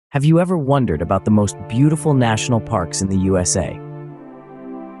Have you ever wondered about the most beautiful national parks in the USA?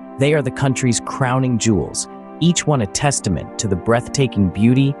 They are the country's crowning jewels, each one a testament to the breathtaking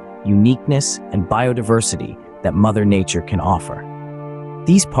beauty, uniqueness, and biodiversity that Mother Nature can offer.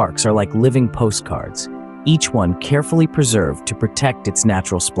 These parks are like living postcards, each one carefully preserved to protect its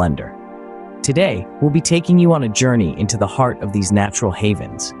natural splendor. Today, we'll be taking you on a journey into the heart of these natural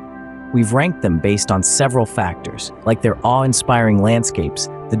havens. We've ranked them based on several factors, like their awe-inspiring landscapes,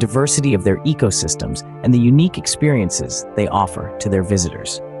 the diversity of their ecosystems, and the unique experiences they offer to their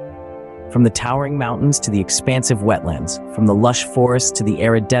visitors. From the towering mountains to the expansive wetlands, from the lush forests to the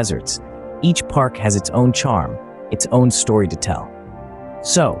arid deserts, each park has its own charm, its own story to tell.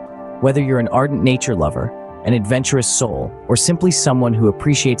 So, whether you're an ardent nature lover, an adventurous soul, or simply someone who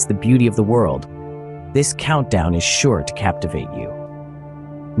appreciates the beauty of the world, this countdown is sure to captivate you.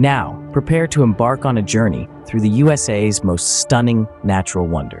 Now, prepare to embark on a journey through the USA's most stunning natural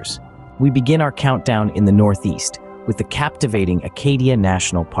wonders. We begin our countdown in the Northeast with the captivating Acadia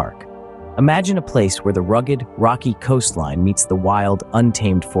National Park. Imagine a place where the rugged, rocky coastline meets the wild,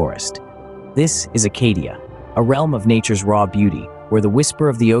 untamed forest. This is Acadia, a realm of nature's raw beauty, where the whisper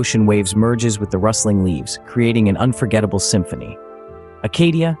of the ocean waves merges with the rustling leaves, creating an unforgettable symphony.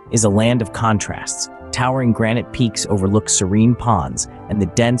 Acadia is a land of contrasts. Towering granite peaks overlook serene ponds, and the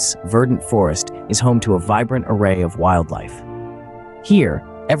dense, verdant forest is home to a vibrant array of wildlife. Here,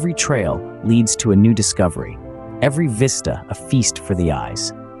 every trail leads to a new discovery, every vista a feast for the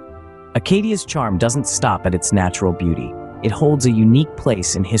eyes. Acadia's charm doesn't stop at its natural beauty. It holds a unique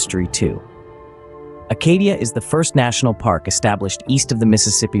place in history too. Acadia is the first national park established east of the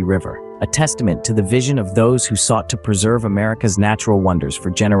Mississippi River, a testament to the vision of those who sought to preserve America's natural wonders for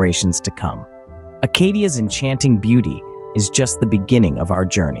generations to come. Acadia's enchanting beauty is just the beginning of our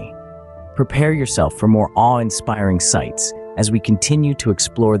journey. Prepare yourself for more awe-inspiring sights as we continue to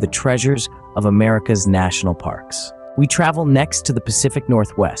explore the treasures of America's national parks. We travel next to the Pacific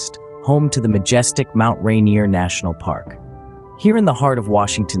Northwest, home to the majestic Mount Rainier National Park. Here in the heart of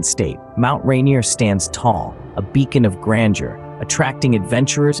Washington State, Mount Rainier stands tall, a beacon of grandeur, attracting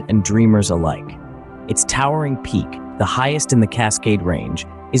adventurers and dreamers alike. Its towering peak, the highest in the Cascade Range,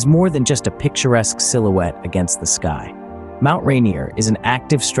 is more than just a picturesque silhouette against the sky. Mount Rainier is an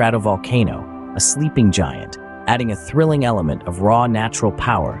active stratovolcano, a sleeping giant, adding a thrilling element of raw natural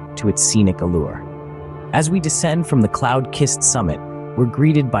power to its scenic allure. As we descend from the cloud-kissed summit, we're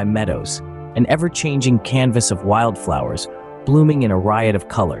greeted by meadows, an ever-changing canvas of wildflowers blooming in a riot of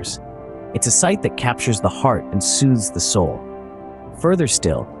colors. It's a sight that captures the heart and soothes the soul. Further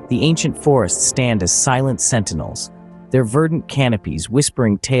still, the ancient forests stand as silent sentinels, their verdant canopies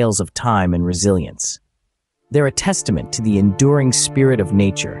whispering tales of time and resilience. They're a testament to the enduring spirit of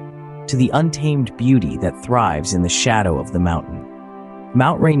nature, to the untamed beauty that thrives in the shadow of the mountain.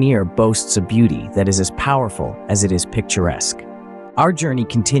 Mount Rainier boasts a beauty that is as powerful as it is picturesque. Our journey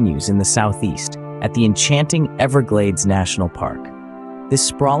continues in the southeast, at the Enchanting Everglades National Park. This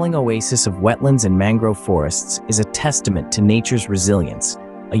sprawling oasis of wetlands and mangrove forests is a testament to nature's resilience,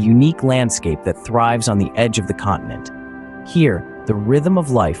 a unique landscape that thrives on the edge of the continent. Here, the rhythm of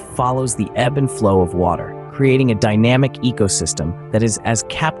life follows the ebb and flow of water, creating a dynamic ecosystem that is as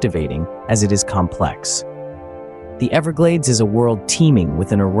captivating as it is complex. The Everglades is a world teeming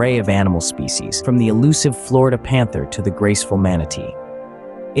with an array of animal species, from the elusive Florida panther to the graceful manatee.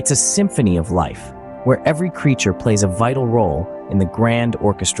 It's a symphony of life, where every creature plays a vital role in the grand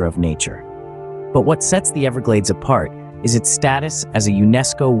orchestra of nature. But what sets the Everglades apart is its status as a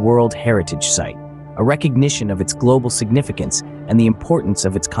UNESCO World Heritage Site, a recognition of its global significance and the importance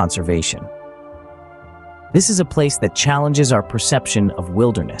of its conservation. This is a place that challenges our perception of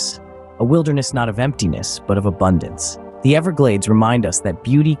wilderness, a wilderness not of emptiness, but of abundance. The Everglades remind us that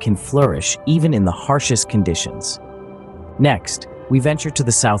beauty can flourish even in the harshest conditions. Next, we venture to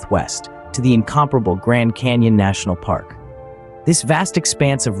the southwest, to the incomparable Grand Canyon National Park. This vast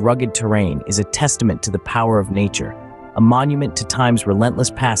expanse of rugged terrain is a testament to the power of nature, a monument to time's relentless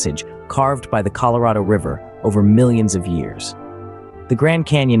passage carved by the Colorado River over millions of years. The Grand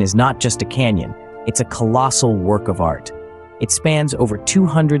Canyon is not just a canyon, it's a colossal work of art. It spans over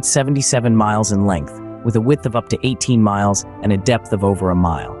 277 miles in length, with a width of up to 18 miles and a depth of over a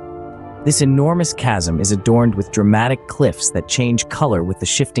mile. This enormous chasm is adorned with dramatic cliffs that change color with the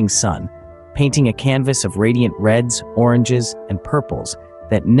shifting sun, painting a canvas of radiant reds, oranges, and purples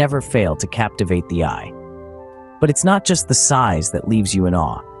that never fail to captivate the eye. But it's not just the size that leaves you in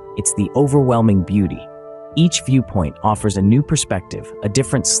awe, it's the overwhelming beauty. Each viewpoint offers a new perspective, a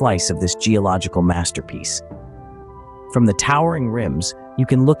different slice of this geological masterpiece. From the towering rims, you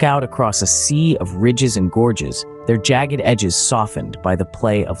can look out across a sea of ridges and gorges, their jagged edges softened by the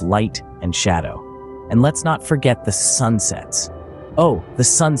play of light and shadow. And let's not forget the sunsets. Oh, the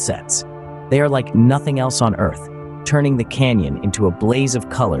sunsets. They are like nothing else on Earth, turning the canyon into a blaze of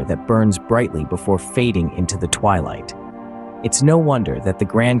color that burns brightly before fading into the twilight. It's no wonder that the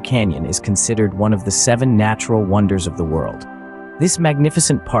Grand Canyon is considered one of the 7 natural wonders of the world. This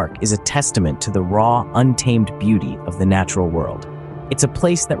magnificent park is a testament to the raw, untamed beauty of the natural world. It's a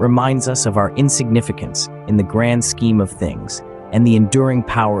place that reminds us of our insignificance in the grand scheme of things and the enduring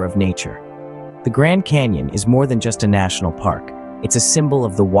power of nature. The Grand Canyon is more than just a national park. It's a symbol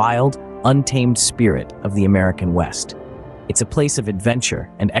of the wild, untamed spirit of the American West. It's a place of adventure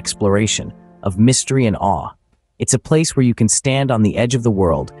and exploration, of mystery and awe. It's a place where you can stand on the edge of the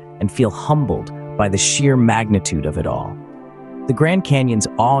world and feel humbled by the sheer magnitude of it all. The Grand Canyon's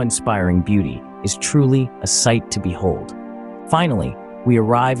awe-inspiring beauty is truly a sight to behold. Finally, we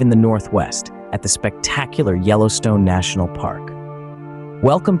arrive in the Northwest at the spectacular Yellowstone National Park.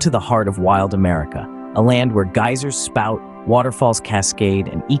 Welcome to the heart of wild America, a land where geysers spout, waterfalls cascade,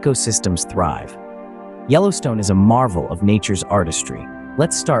 and ecosystems thrive. Yellowstone is a marvel of nature's artistry.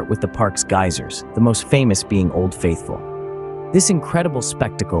 Let's start with the park's geysers, the most famous being Old Faithful. This incredible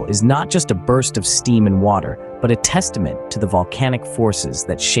spectacle is not just a burst of steam and water, but a testament to the volcanic forces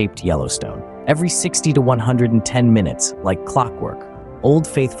that shaped Yellowstone. Every 60 to 110 minutes, like clockwork, Old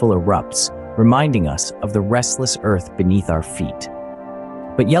Faithful erupts, reminding us of the restless earth beneath our feet.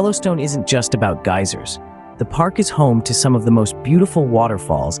 But Yellowstone isn't just about geysers. The park is home to some of the most beautiful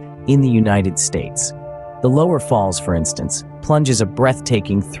waterfalls in the United States. The Lower Falls, for instance, plunges a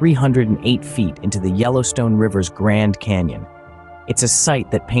breathtaking 308 feet into the Yellowstone River's Grand Canyon. It's a sight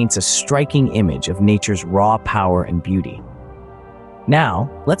that paints a striking image of nature's raw power and beauty.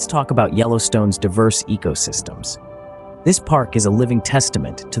 Now, let's talk about Yellowstone's diverse ecosystems. This park is a living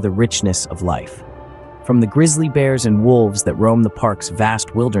testament to the richness of life. From the grizzly bears and wolves that roam the park's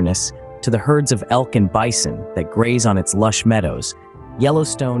vast wilderness to the herds of elk and bison that graze on its lush meadows,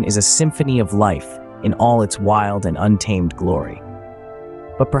 Yellowstone is a symphony of life in all its wild and untamed glory.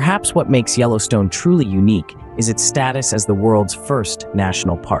 But perhaps what makes Yellowstone truly unique is its status as the world's first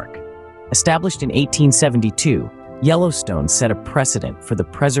national park. Established in 1872, Yellowstone set a precedent for the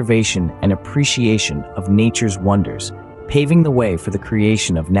preservation and appreciation of nature's wonders, paving the way for the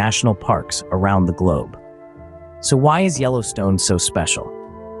creation of national parks around the globe. So why is Yellowstone so special?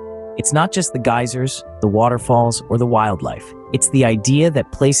 It's not just the geysers, the waterfalls, or the wildlife. It's the idea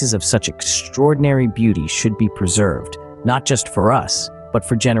that places of such extraordinary beauty should be preserved, not just for us, but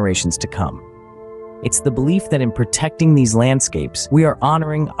for generations to come. It's the belief that in protecting these landscapes, we are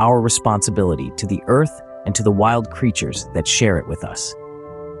honoring our responsibility to the earth and to the wild creatures that share it with us.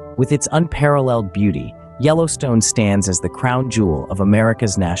 With its unparalleled beauty, Yellowstone stands as the crown jewel of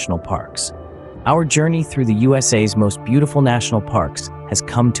America's national parks. Our journey through the USA's most beautiful national parks has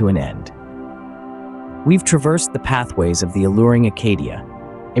come to an end. We've traversed the pathways of the Alluring Acadia,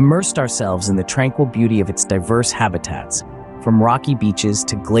 immersed ourselves in the tranquil beauty of its diverse habitats, from rocky beaches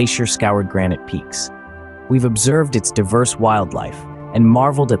to glacier-scoured granite peaks. We've observed its diverse wildlife and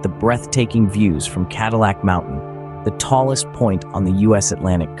marveled at the breathtaking views from Cadillac Mountain, the tallest point on the U.S.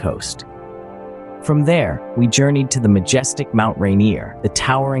 Atlantic coast. From there, we journeyed to the majestic Mount Rainier, the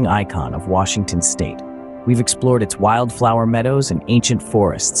towering icon of Washington state. We've explored its wildflower meadows and ancient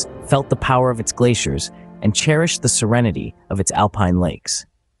forests, felt the power of its glaciers, and cherished the serenity of its alpine lakes.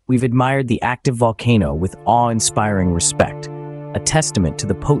 We've admired the active volcano with awe-inspiring respect, a testament to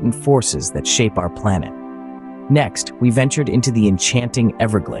the potent forces that shape our planet. Next, we ventured into the Enchanting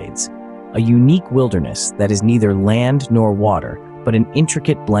Everglades, a unique wilderness that is neither land nor water, but an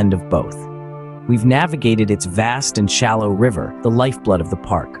intricate blend of both. We've navigated its vast and shallow river, the lifeblood of the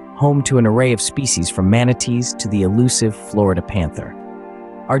park, home to an array of species from manatees to the elusive Florida panther.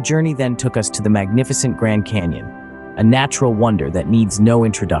 Our journey then took us to the magnificent Grand Canyon, a natural wonder that needs no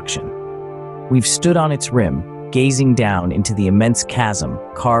introduction. We've stood on its rim, gazing down into the immense chasm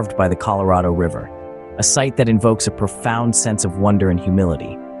carved by the Colorado River, a sight that invokes a profound sense of wonder and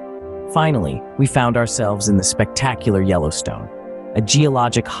humility. Finally, we found ourselves in the spectacular Yellowstone, a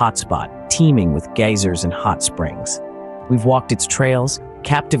geologic hotspot teeming with geysers and hot springs. We've walked its trails,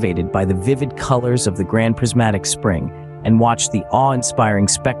 captivated by the vivid colors of the Grand Prismatic Spring, and watched the awe-inspiring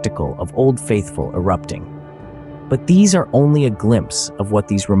spectacle of Old Faithful erupting. But these are only a glimpse of what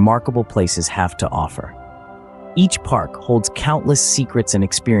these remarkable places have to offer. Each park holds countless secrets and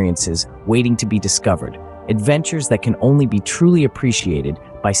experiences waiting to be discovered, adventures that can only be truly appreciated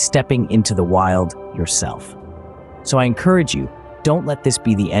by stepping into the wild yourself. So I encourage you, don't let this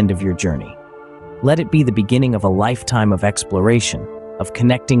be the end of your journey. Let it be the beginning of a lifetime of exploration, of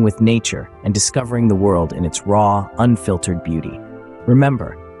connecting with nature and discovering the world in its raw, unfiltered beauty.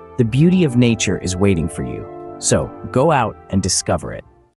 Remember, the beauty of nature is waiting for you, so go out and discover it.